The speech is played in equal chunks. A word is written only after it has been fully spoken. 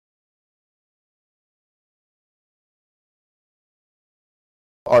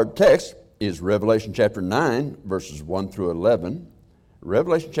Our text is Revelation chapter 9, verses 1 through 11.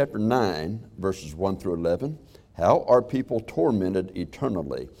 Revelation chapter 9, verses 1 through 11. How are people tormented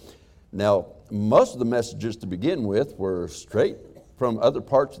eternally? Now, most of the messages to begin with were straight from other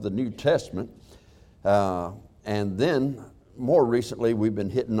parts of the New Testament. And then, more recently, we've been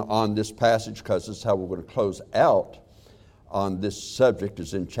hitting on this passage because this is how we're going to close out on this subject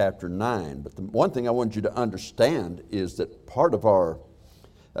is in chapter 9. But the one thing I want you to understand is that part of our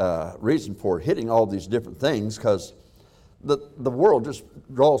reason for hitting all these different things, because the world just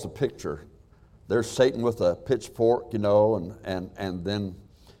draws a picture. There's Satan with a pitchfork, and then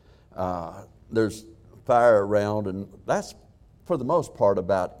there's fire around, and that's for the most part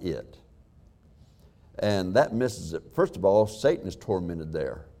about it. And that misses it. First of all, Satan is tormented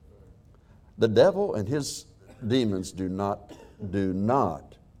there. The devil and his demons do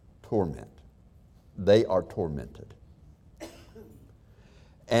not torment. They are tormented.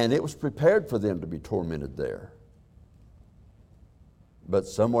 And it was prepared for them to be tormented there. But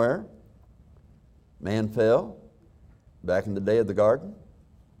somewhere, man fell back in the day of the garden.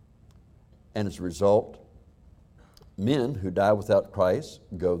 And as a result, men who die without Christ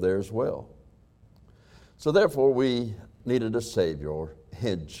go there as well. So therefore, we needed a Savior,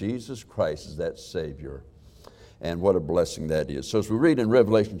 and Jesus Christ is that Savior. And what a blessing that is. So as we read in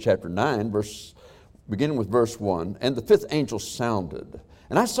Revelation chapter 9, beginning with verse 1, and the fifth angel sounded,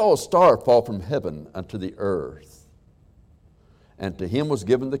 and I saw a star fall from heaven unto the earth, and to him was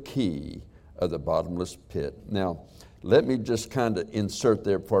given the key of the bottomless pit. Now, let me just kind of insert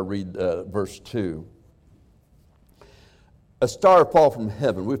there before I read verse 2. A star fall from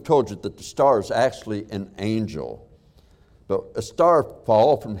heaven. We've told you that the star is actually an angel. But a star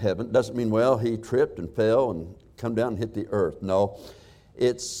fall from heaven doesn't mean, well, he tripped and fell and come down and hit the earth. No,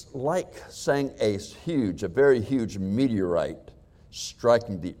 it's like saying a very huge meteorite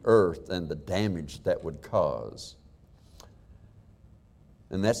striking the earth and the damage that would cause.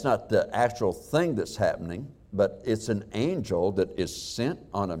 And that's not the actual thing that's happening, but it's an angel that is sent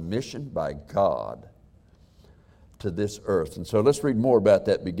on a mission by God to this earth. And so let's read more about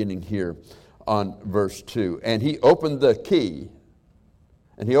that beginning here on verse 2. And he opened the key,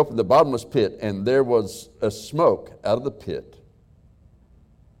 and he opened the bottomless pit, and there was a smoke out of the pit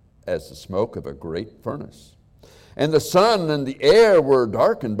as the smoke of a great furnace. And the sun and the air were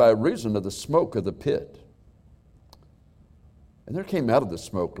darkened by reason of the smoke of the pit. And there came out of the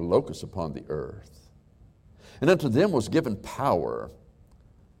smoke locusts upon the earth. And unto them was given power,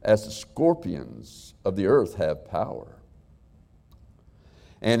 as the scorpions of the earth have power.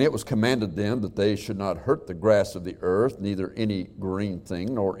 And it was commanded them that they should not hurt the grass of the earth, neither any green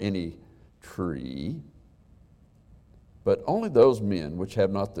thing nor any tree, but only those men which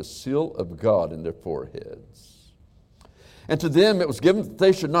have not the seal of God in their foreheads. And to them it was given that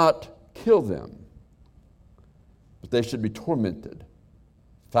they should not kill them, but they should be tormented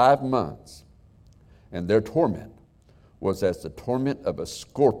 5 months. And their torment was as the torment of a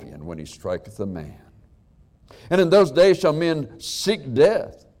scorpion when he striketh a man. And in those days shall men seek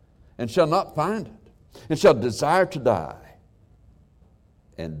death, and shall not find it, and shall desire to die,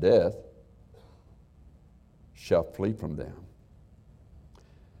 and death shall flee from them.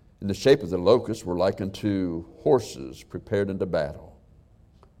 In the shape of the locusts were like unto horses prepared unto battle.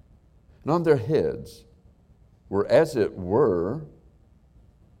 And on their heads were as it were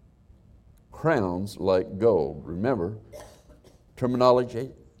crowns like gold. Remember, terminology,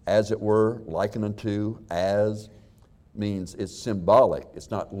 as it were, likened unto, as means it's symbolic,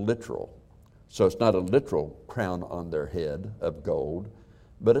 it's not literal. So it's not a literal crown on their head of gold,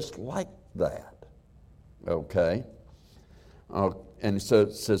 but it's like that. Okay? And so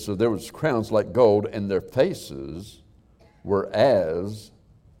it says, so there was crowns like gold, and their faces were as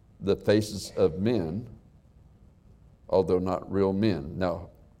the faces of men, although not real men. Now,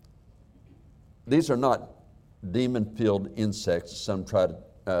 these are not demon-filled insects, some try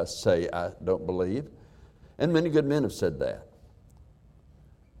to say, I don't believe. And many good men have said that.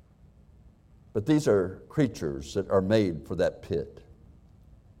 But these are creatures that are made for that pit,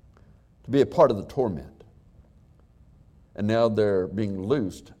 to be a part of the torment. And now they're being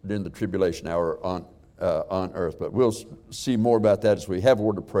loosed during the tribulation hour on earth. But we'll see more about that as we have a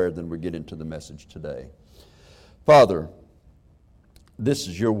word of prayer, then we get into the message today. Father, this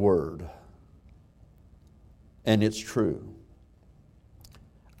is your word, and it's true.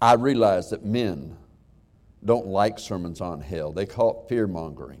 I realize that men don't like sermons on hell. They call it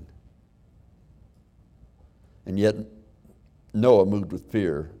fear-mongering. And yet, Noah, moved with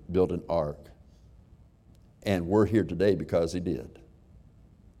fear, built an ark. And we're here today because he did.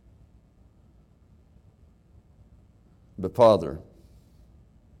 But Father,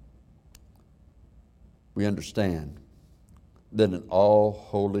 we understand that an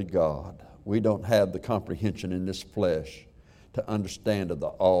all-holy God, we don't have the comprehension in this flesh to understand of the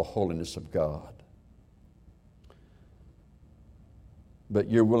all-holiness of God. But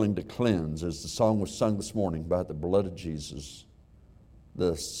you're willing to cleanse, as the song was sung this morning, by the blood of Jesus,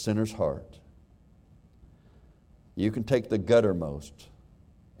 the sinner's heart. You can take the guttermost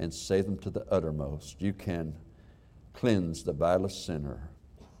and save them to the uttermost. You can cleanse the vilest sinner.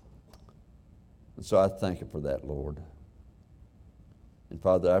 And so I thank you for that, Lord. And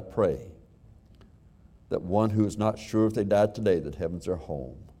Father, I pray that one who is not sure if they died today that heaven's their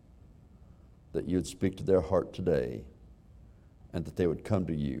home, that you would speak to their heart today and that they would come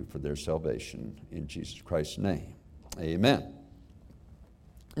to you for their salvation in Jesus Christ's name. Amen.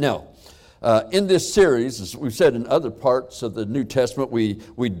 Now, in this series, as we've said in other parts of the New Testament,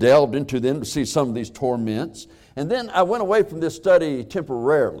 we delved into them to see some of these torments. And then I went away from this study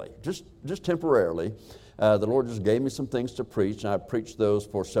temporarily, just temporarily. The Lord just gave me some things to preach, and I preached those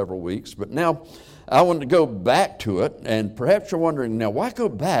for several weeks. But now I want to go back to it, and perhaps you're wondering, now why go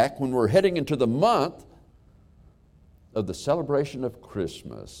back when we're heading into the month of the celebration of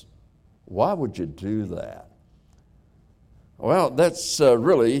Christmas? Why would you do that? Well, that's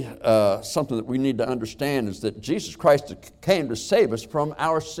really something that we need to understand, is that Jesus Christ came to save us from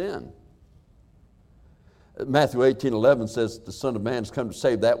our sin. Matthew 18:11 says, the Son of Man has come to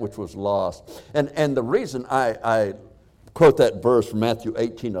save that which was lost. And the reason I quote that verse from Matthew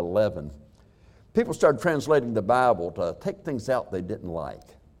 18:11, people started translating the Bible to take things out they didn't like.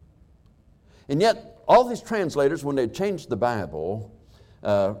 And yet, all these translators, when they changed the Bible,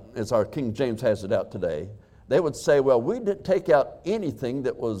 as our King James has it out today, they would say, well, we didn't take out anything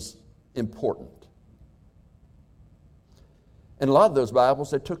that was important. In a lot of those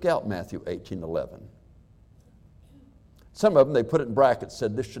Bibles, they took out Matthew 18:11. Some of them, they put it in brackets,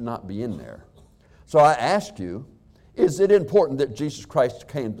 said this should not be in there. So I ask you, is it important that Jesus Christ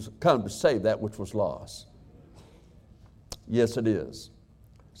come to save that which was lost? Yes, it is.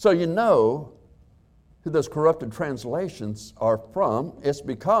 So you know who those corrupted translations are from. It's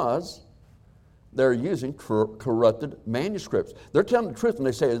because they're using corrupted manuscripts. They're telling the truth when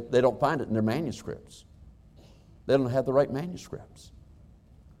they say they don't find it in their manuscripts. They don't have the right manuscripts.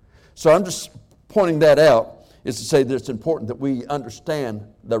 So I'm just pointing that out, is to say that it's important that we understand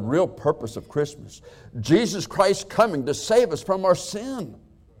the real purpose of Christmas. Jesus Christ coming to save us from our sin.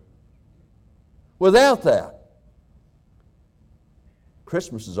 Without that,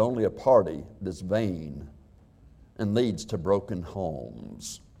 Christmas is only a party that's vain and leads to broken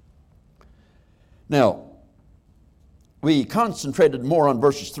homes. Now, we concentrated more on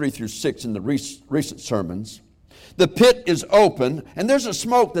verses 3 through 6 in the recent sermons. The pit is open, and there's a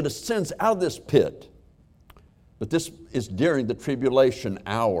smoke that ascends out of this pit. But this is during the tribulation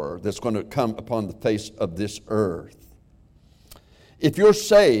hour that's going to come upon the face of this earth. If you're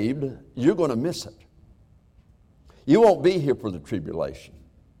saved, you're going to miss it. You won't be here for the tribulation.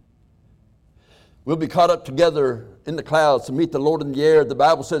 We'll be caught up together in the clouds to meet the Lord in the air. The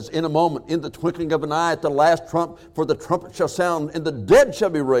Bible says, in a moment, in the twinkling of an eye, at the last trump, for the trumpet shall sound, and the dead shall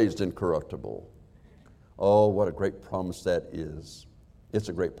be raised incorruptible. Oh, what a great promise that is. It's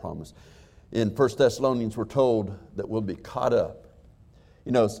a great promise. In 1 Thessalonians, we're told that we'll be caught up.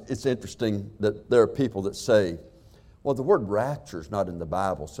 You know, it's interesting that there are people that say, well, the word rapture is not in the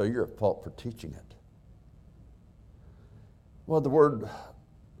Bible, so you're at fault for teaching it. Well, the word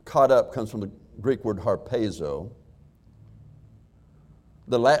caught up comes from the Greek word harpazo.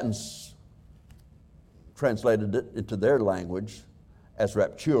 The Latins translated it into their language as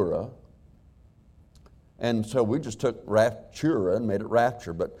raptura. And so we just took raptura and made it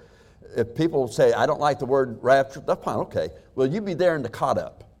rapture. But if people say, I don't like the word rapture, that's fine, okay. Well, you be there in the caught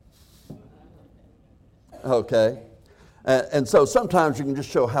up. Okay? And so sometimes you can just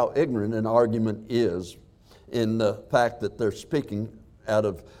show how ignorant an argument is in the fact that they're speaking out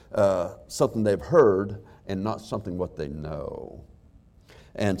of something they've heard and not something what they know.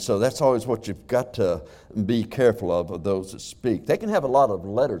 And so that's always what you've got to be careful of those that speak. They can have a lot of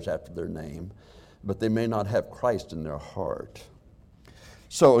letters after their name, but they may not have Christ in their heart.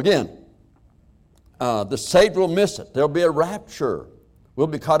 So again, the saved will miss it. There'll be a rapture. We'll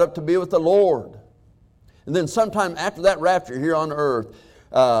be caught up to be with the Lord. And then sometime after that rapture here on earth,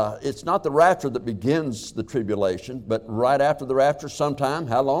 it's not the rapture that begins the tribulation, but right after the rapture sometime,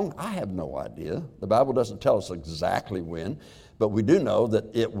 how long? I have no idea. The Bible doesn't tell us exactly when, but we do know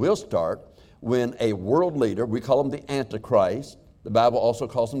that it will start when a world leader, we call him the Antichrist, the Bible also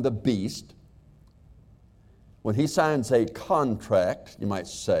calls him the beast, when he signs a contract, you might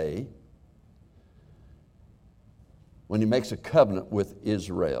say, when he makes a covenant with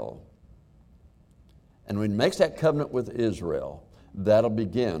Israel. And when he makes that covenant with Israel, that'll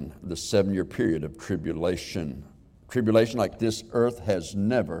begin the 7-year period of tribulation. Tribulation like this earth has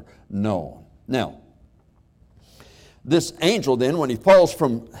never known. Now, this angel then, when he falls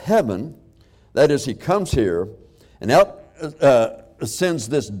from heaven, that is, he comes here and out sends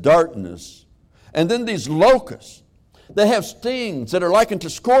this darkness, and then these locusts, they have stings that are likened to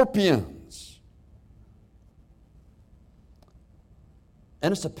scorpions.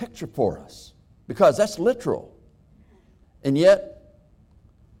 And it's a picture for us, because that's literal. And yet,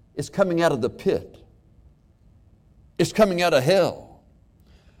 it's coming out of the pit. It's coming out of hell.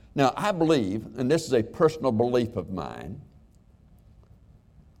 Now, I believe, and this is a personal belief of mine,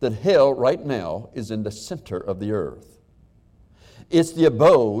 that hell right now is in the center of the earth. It's the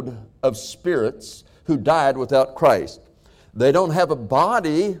abode of spirits who died without Christ. They don't have a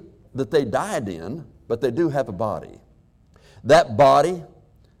body that they died in, but they do have a body. That body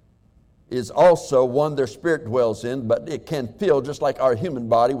is also one their spirit dwells in, but it can feel just like our human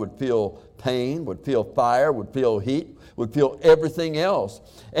body would feel pain, would feel fire, would feel heat, would feel everything else.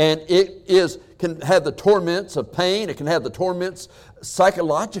 And it can have the torments of pain. It can have the torments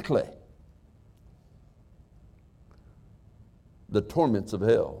psychologically. The torments of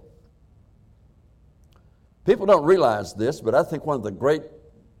hell. People don't realize this, but I think one of the great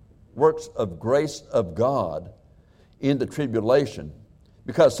works of grace of God in the tribulation,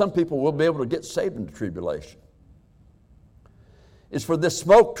 because some people will be able to get saved in the tribulation, is for this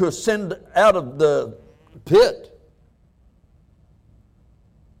smoke to ascend out of the pit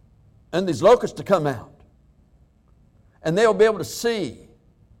and these locusts to come out. And they'll be able to see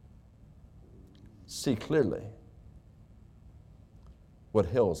clearly what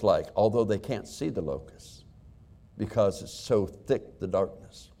hell is like, although they can't see the locusts because it's so thick, the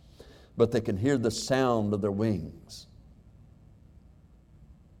darkness. But they can hear the sound of their wings.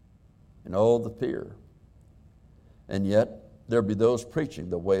 And all the fear. And yet, there'll be those preaching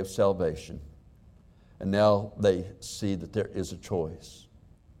the way of salvation. And now they see that there is a choice.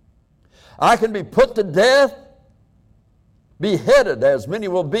 I can be put to death, beheaded, as many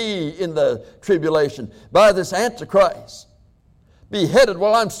will be in the tribulation, by this Antichrist. Beheaded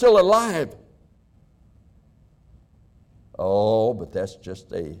while I'm still alive. Oh, but that's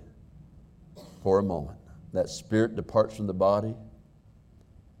just for a moment. That spirit departs from the body,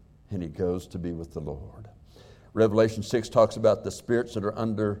 and he goes to be with the Lord. Revelation 6 talks about the spirits that are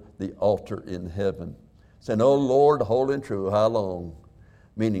under the altar in heaven, saying, "Oh Lord, holy and true, how long?"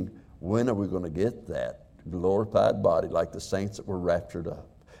 Meaning, when are we going to get that glorified body like the saints that were raptured up?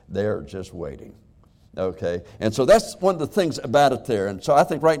 They're just waiting. Okay, and so that's one of the things about it there. And so I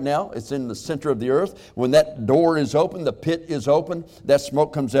think right now it's in the center of the earth. When that door is open, the pit is open, that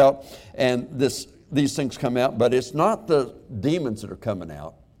smoke comes out, and these things come out. But it's not the demons that are coming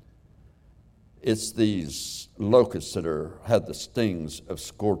out. It's these locusts that have the stings of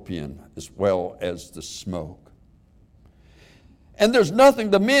scorpion as well as the smoke. And there's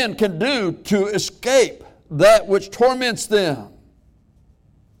nothing the men can do to escape that which torments them.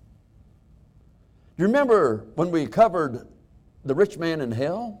 You remember when we covered the rich man in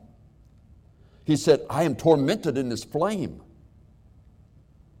hell? He said, "I am tormented in this flame."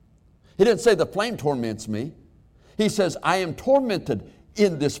 He didn't say the flame torments me. He says, "I am tormented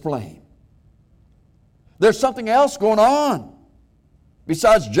in this flame." There's something else going on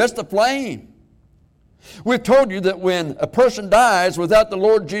besides just the flame. We've told you that when a person dies without the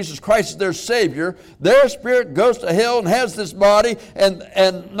Lord Jesus Christ as their Savior, their spirit goes to hell and has this body,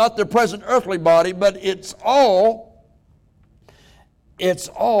 and not their present earthly body, but it's all as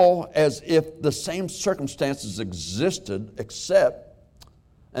if the same circumstances existed, except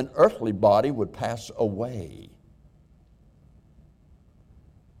an earthly body would pass away.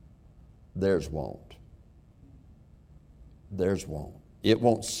 Theirs won't. Theirs won't. It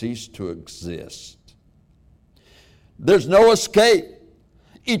won't cease to exist. There's no escape.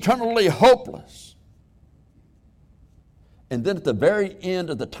 Eternally hopeless. And then at the very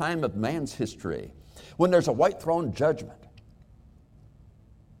end of the time of man's history, when there's a white throne judgment,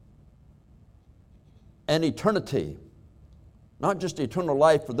 and eternity, not just eternal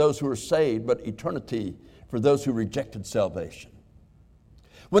life for those who are saved, but eternity for those who rejected salvation.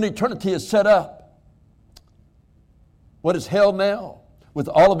 When eternity is set up, what is hell now? With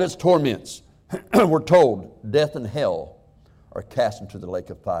all of its torments, we're told death and hell are cast into the lake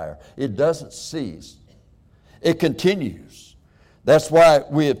of fire. It doesn't cease. It continues. That's why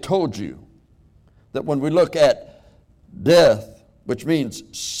we have told you that when we look at death, which means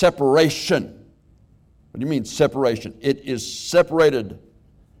separation. What do you mean separation? It is separated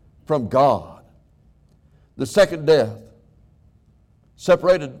from God. The second death,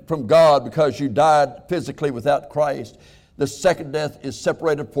 separated from God because you died physically without Christ. The second death is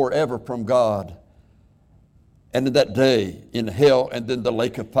separated forever from God. And in that day, in hell and then the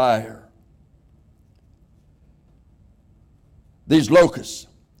lake of fire. These locusts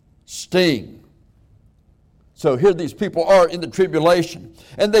sting. So here these people are in the tribulation,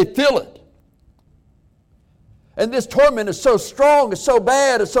 and they feel it. And this torment is so strong, it's so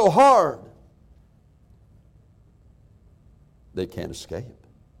bad, it's so hard. They can't escape.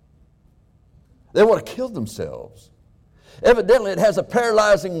 They want to kill themselves. Evidently, it has a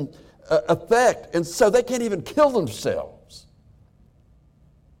paralyzing effect, and so they can't even kill themselves.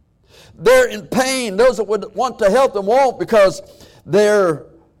 They're in pain. Those that would want to help them won't, because their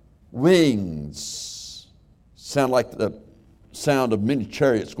wings sound like the sound of many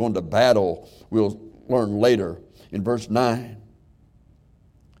chariots going to battle. We'll learn later in verse 9.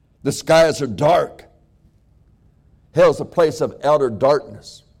 The skies are dark. Hell's a place of outer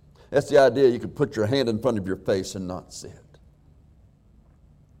darkness. That's the idea. You could put your hand in front of your face and not see it.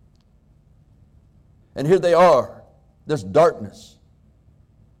 And here they are, this darkness.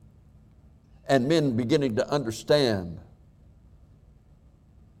 And men beginning to understand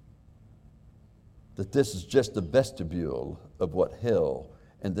that this is just the vestibule of what hell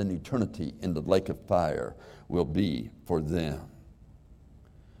and then eternity in the lake of fire will be for them.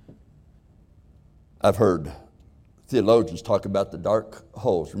 I've heard theologians talk about the dark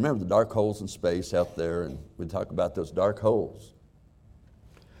holes. Remember the dark holes in space out there, and we talk about those dark holes.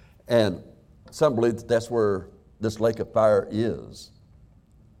 And some believe that that's where this lake of fire is.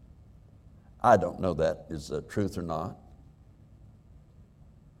 I don't know that is the truth or not.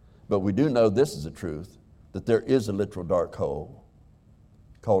 But we do know this is the truth, that there is a literal dark hole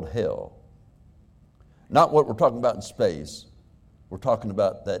called hell. Not what we're talking about in space. We're talking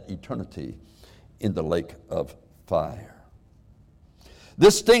about that eternity in the lake of fire.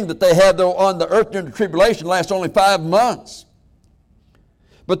 This sting that they have, though, on the earth during the tribulation lasts only 5 months.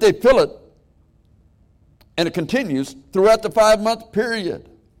 But they feel it, and it continues throughout the 5-month period.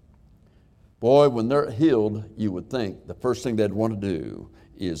 Boy, when they're healed, you would think the first thing they'd want to do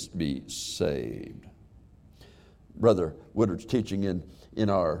is be saved. Brother Woodard's teaching in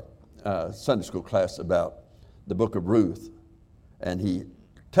our Sunday school class about the book of Ruth, and he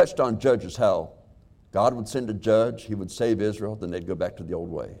touched on Judges, how God would send a judge, he would save Israel, then they'd go back to the old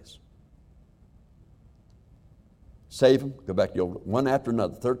ways. Save them, go back to the old, one after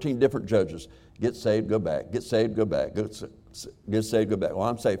another, 13 different judges. Get saved, go back. Get saved, go back. Get saved, go back. Well,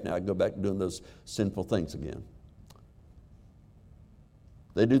 I'm safe now. I can go back to doing those sinful things again.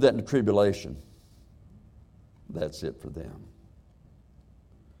 They do that in the tribulation. That's it for them.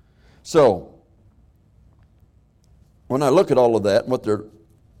 So, when I look at all of that and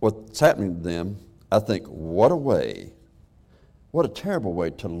what's happening to them, I think, what a terrible way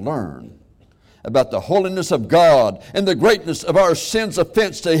to learn about the holiness of God and the greatness of our sin's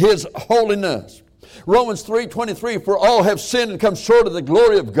offense to His holiness. Romans 3:23, for all have sinned and come short of the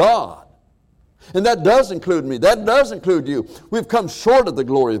glory of God. And that does include me. That does include you. We've come short of the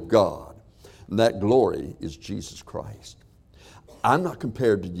glory of God. And that glory is Jesus Christ. I'm not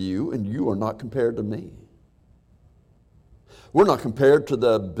compared to you, and you are not compared to me. We're not compared to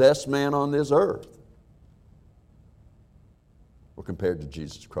the best man on this earth. We're compared to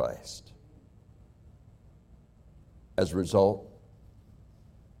Jesus Christ. As a result,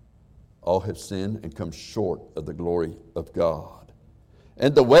 all have sinned and come short of the glory of God.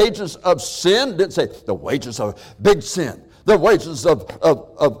 And the wages of sin, didn't say the wages of big sin, the wages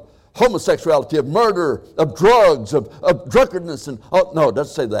of homosexuality, of murder, of drugs, of drunkenness, and no, it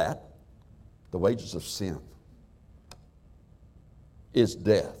doesn't say that. The wages of sin is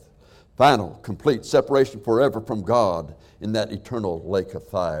death. Final, complete separation forever from God in that eternal lake of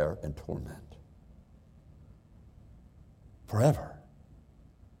fire and torment. Forever.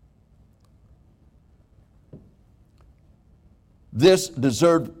 This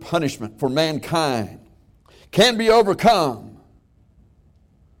deserved punishment for mankind can be overcome,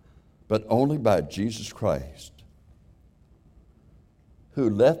 but only by Jesus Christ, who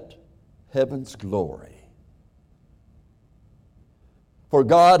left heaven's glory. For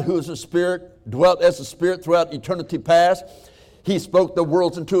God, who is a spirit, dwelt as a spirit throughout eternity past. He spoke the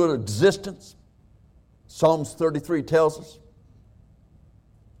worlds into existence. Psalms 33 tells us.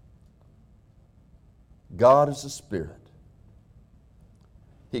 God is a spirit.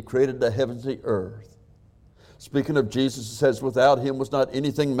 He created the heavens and the earth. Speaking of Jesus, it says, without Him was not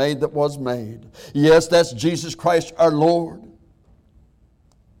anything made that was made. Yes, that's Jesus Christ our Lord.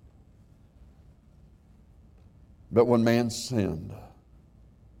 But when man sinned,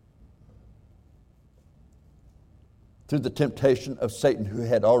 through the temptation of Satan, who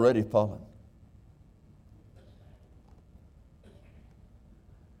had already fallen.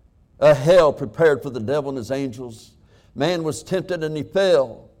 A hell prepared for the devil and his angels. Man was tempted and he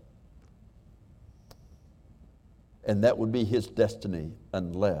fell. And that would be his destiny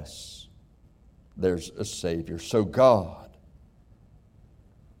unless there's a Savior. So God,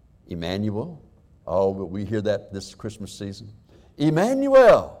 Emmanuel, oh, but we hear that this Christmas season.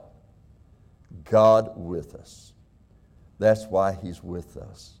 Emmanuel, God with us. That's why He's with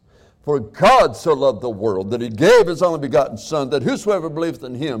us. For God so loved the world that He gave His only begotten Son, that whosoever believeth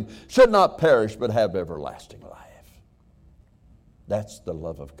in Him should not perish but have everlasting life. That's the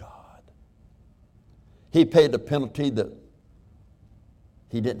love of God. He paid a penalty that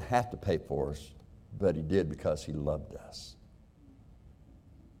He didn't have to pay for us, but He did because He loved us.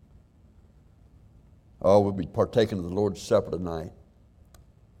 Oh, we'll be partaking of the Lord's Supper tonight.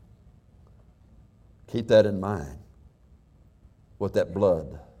 Keep that in mind. What that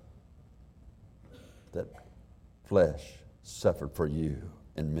blood, that flesh suffered for you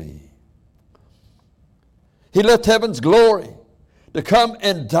and me. He left heaven's glory to come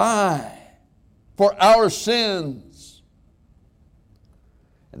and die for our sins.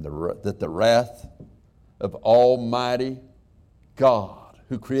 And that the wrath of Almighty God,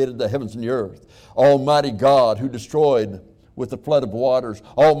 who created the heavens and the earth, Almighty God, who destroyed with the flood of waters,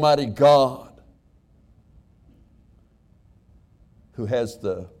 Almighty God, who has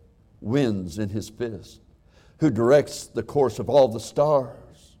the winds in His fist, who directs the course of all the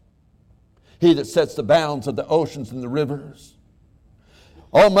stars, He that sets the bounds of the oceans and the rivers,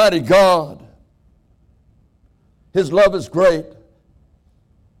 Almighty God. His love is great,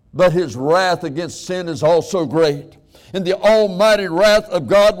 but His wrath against sin is also great. And the almighty wrath of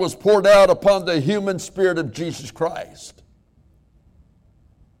God was poured out upon the human spirit of Jesus Christ.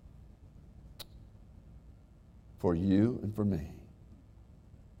 For you and for me.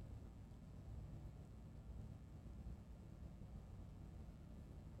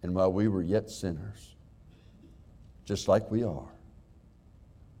 And while we were yet sinners, just like we are,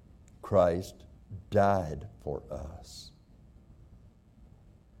 Christ died for us.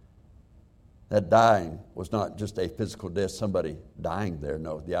 That dying was not just a physical death, somebody dying there.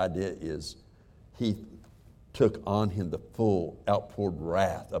 No, the idea is He took on Him the full outpoured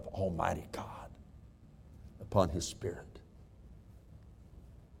wrath of Almighty God upon His Spirit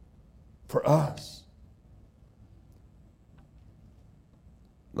for us.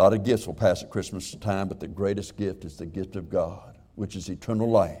 A lot of gifts will pass at Christmas time, but the greatest gift is the gift of God, which is eternal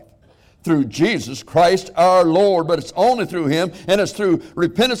life through Jesus Christ our Lord. But it's only through Him, and it's through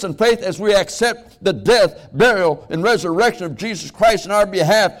repentance and faith as we accept the death, burial, and resurrection of Jesus Christ in our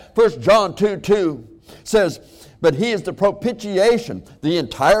behalf. 1 John 2:2 says, but He is the propitiation, the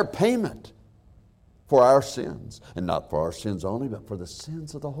entire payment for our sins. And not for our sins only, but for the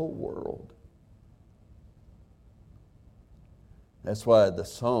sins of the whole world. That's why the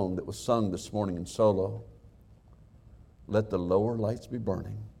song that was sung this morning in solo, let the lower lights be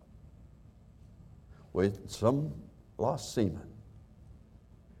burning, with some lost seaman,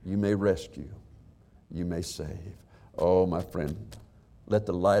 you may rescue, you may save. Oh, my friend, let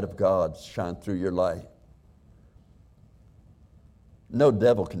the light of God shine through your light. No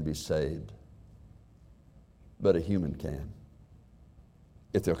devil can be saved, but a human can,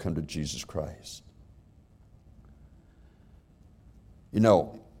 if they'll come to Jesus Christ. You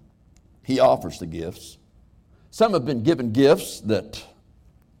know, He offers the gifts. Some have been given gifts that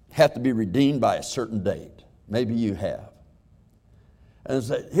have to be redeemed by a certain date. Maybe you have. And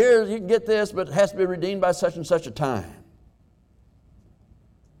say, here, you can get this, but it has to be redeemed by such and such a time.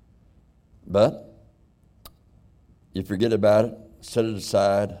 But you forget about it, set it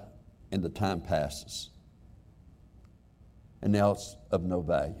aside, and the time passes. And now it's of no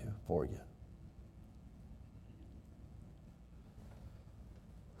value for you.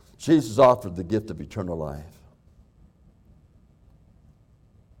 Jesus offered the gift of eternal life.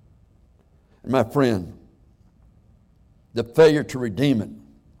 And my friend, the failure to redeem it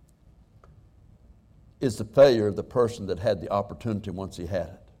is the failure of the person that had the opportunity once he had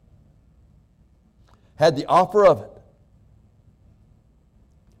it. Had the offer of it.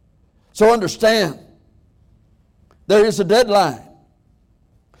 So understand, there is a deadline.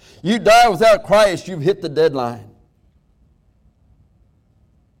 You die without Christ, you've hit the deadline.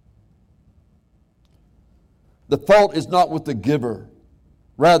 The fault is not with the giver,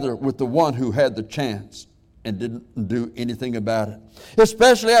 rather with the one who had the chance and didn't do anything about it.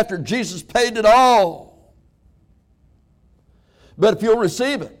 Especially after Jesus paid it all. But if you'll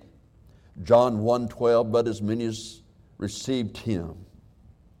receive it, John 1:12, but as many as received Him,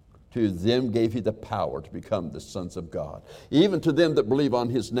 To them gave he the power to become the sons of God. Even to them that believe on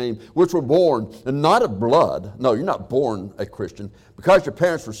his name, which were born, and not of blood. No, you're not born a Christian. Because your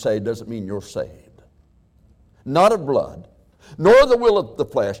parents were saved doesn't mean you're saved. Not of blood, nor the will of the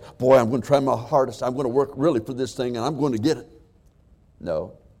flesh. Boy, I'm going to try my hardest. I'm going to work really for this thing, and I'm going to get it.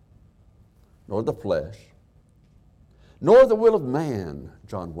 No. Nor the flesh, nor the will of man,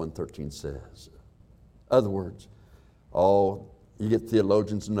 John 1:13 says. Other words, you get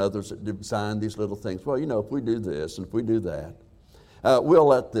theologians and others that design these little things. Well, if we do this and if we do that, we'll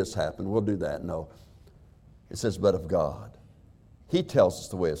let this happen, we'll do that. No. It says, but of God. He tells us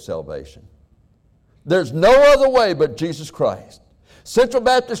the way of salvation. There's no other way but Jesus Christ. Central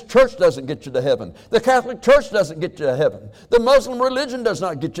Baptist Church doesn't get you to heaven. The Catholic Church doesn't get you to heaven. The Muslim religion does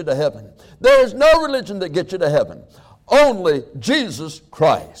not get you to heaven. There is no religion that gets you to heaven. Only Jesus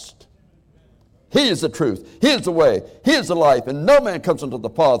Christ. He is the truth. He is the way. He is the life. And no man comes unto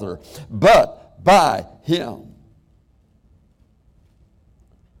the Father but by him.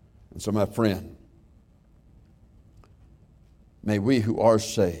 And so, my friend, may we who are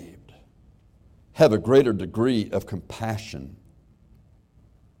saved have a greater degree of compassion,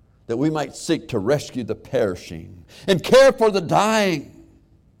 that we might seek to rescue the perishing and care for the dying.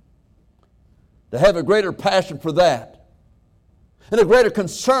 To have a greater passion for that and a greater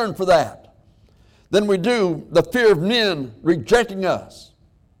concern for that than we do the fear of men rejecting us.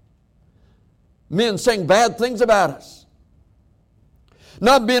 Men saying bad things about us.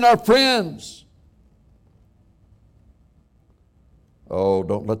 Not being our friends. Oh,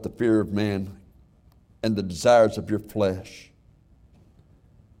 don't let the fear of man and the desires of your flesh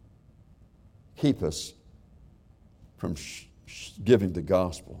keep us from giving the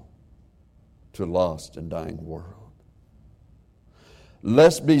gospel to a lost and dying world.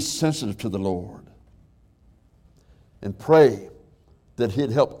 Let's be sensitive to the Lord and pray that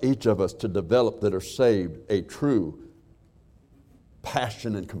He'd help each of us to develop, that are saved, a true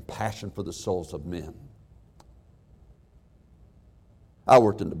passion and compassion for the souls of men. I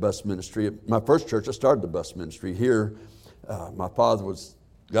worked in the bus ministry. At my first church, I started the bus ministry here. My father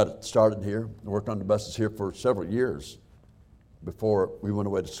got it started here. I worked on the buses here for several years before we went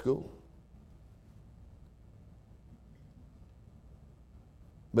away to school.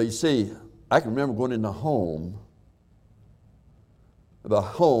 But you see, I can remember going into a home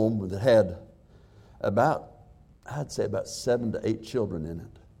that had I'd say about 7 to 8 children in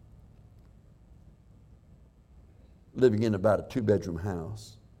it, living in about a 2-bedroom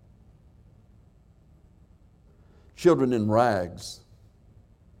house. Children in rags.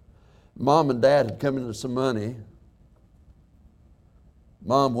 Mom and Dad had come into some money.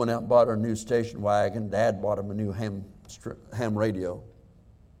 Mom went out and bought her a new station wagon. Dad bought him a new ham radio.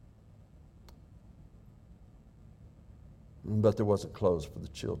 But there wasn't clothes for the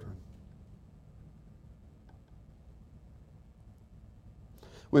children.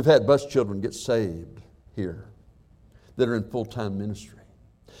 We've had bus children get saved here that are in full-time ministry.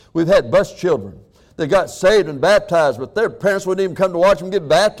 We've had bus children that got saved and baptized, but their parents wouldn't even come to watch them get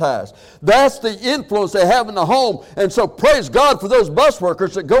baptized. That's the influence they have in the home. And so praise God for those bus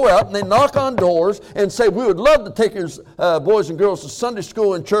workers that go out and they knock on doors and say, we would love to take your boys and girls to Sunday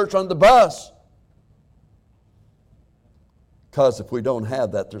school and church on the bus. Because if we don't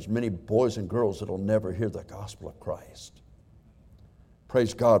have that, there's many boys and girls that will never hear the gospel of Christ.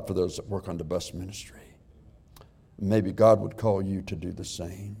 Praise God for those that work on the bus ministry. Maybe God would call you to do the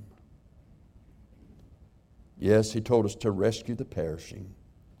same. Yes, He told us to rescue the perishing,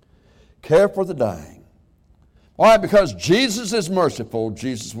 care for the dying. Why? Because Jesus is merciful,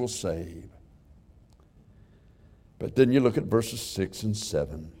 Jesus will save. But then you look at verses 6 and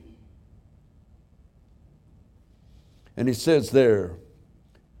 7. And He says there,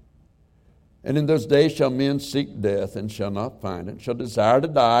 and in those days shall men seek death and shall not find it, shall desire to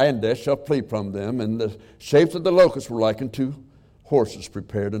die, and death shall flee from them. And the shapes of the locusts were like unto horses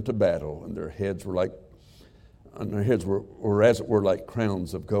prepared unto battle, and their heads were as it were like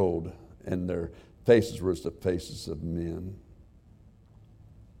crowns of gold, and their faces were as the faces of men.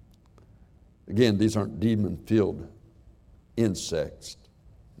 Again, these aren't demon-filled insects.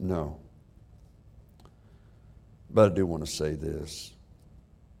 No. But I do want to say this.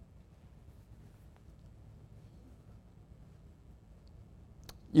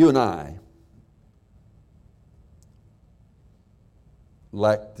 You and I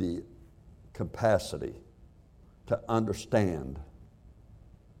lack the capacity to understand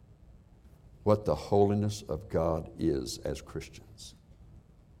what the holiness of God is as Christians.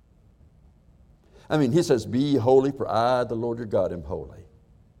 I mean, He says, be ye holy, for I, the Lord your God, am holy.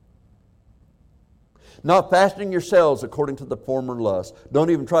 Not fashioning yourselves according to the former lust. Don't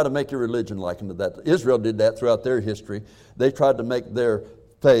even try to make your religion like unto that. Israel did that throughout their history. They tried to make their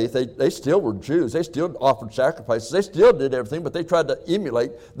faith. They still were Jews. They still offered sacrifices. They still did everything, but they tried to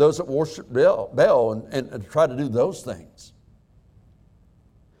emulate those that worshiped Baal and try to do those things.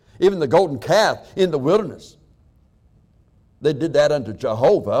 Even the golden calf in the wilderness, they did that unto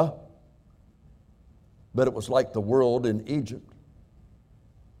Jehovah, but it was like the world in Egypt.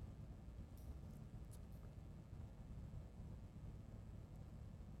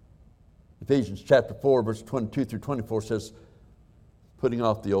 Ephesians chapter 4, verse 22 through 24 says, putting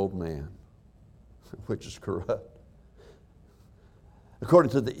off the old man, which is corrupt,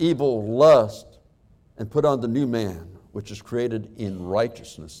 according to the evil lust, and put on the new man, which is created in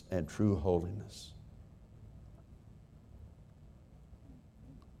righteousness and true holiness.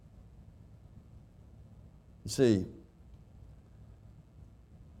 You see,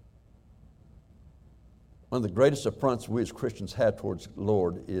 one of the greatest affronts we as Christians have towards the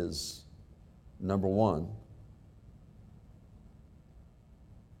Lord is, number one,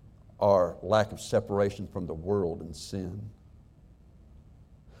 our lack of separation from the world and sin.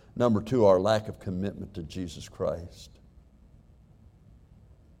 Number two, our lack of commitment to Jesus Christ.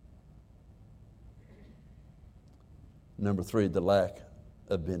 Number three, the lack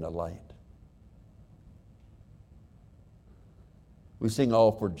of being a light. We sing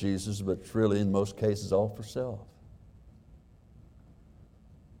all for Jesus, but it's really in most cases all for self.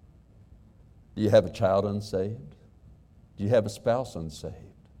 Do you have a child unsaved? Do you have a spouse unsaved?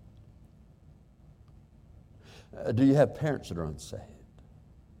 Do you have parents that are unsaved?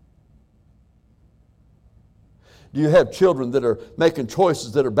 Do you have children that are making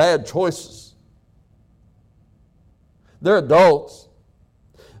choices that are bad choices? They're adults,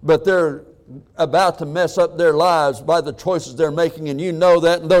 but they're about to mess up their lives by the choices they're making, and you know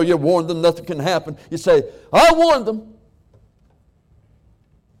that, and though you warned them nothing can happen, you say, I warned them.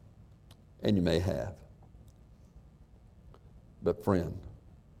 And you may have. But friend,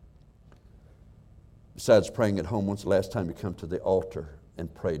 besides praying at home, when's the last time you come to the altar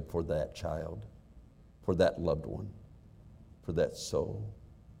and prayed for that child, for that loved one, for that soul?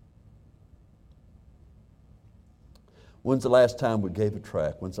 When's the last time we gave a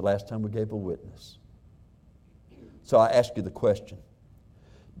tract? When's the last time we gave a witness? So I ask you the question,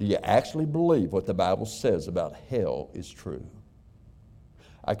 do you actually believe what the Bible says about hell is true?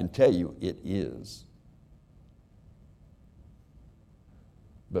 I can tell you it is.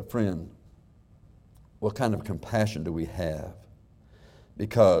 But friend, what kind of compassion do we have?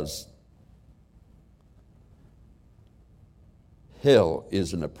 Because hell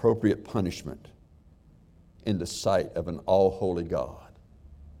is an appropriate punishment in the sight of an all-holy God.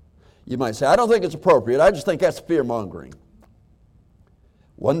 You might say, I don't think it's appropriate. I just think that's fear-mongering.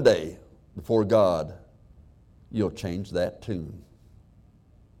 One day, before God, you'll change that tune.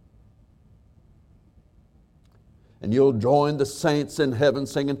 And you'll join the saints in heaven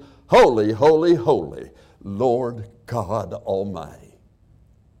singing, Holy, holy, holy, Lord God Almighty.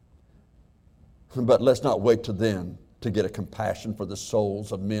 But let's not wait till then to get a compassion for the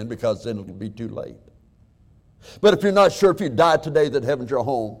souls of men, because then it'll be too late. But if you're not sure if you die today that heaven's your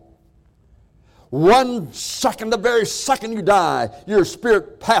home, 1 second, the very second you die, your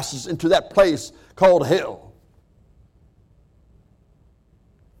spirit passes into that place called hell.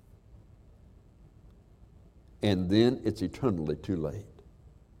 And then it's eternally too late.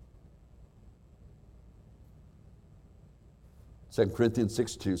 2 Corinthians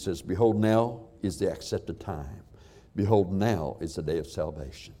 6:2 says, Behold, now is the accepted time. Behold, now is the day of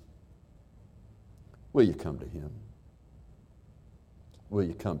salvation. Will you come to Him? Will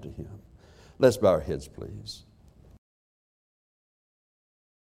you come to Him? Let's bow our heads, please.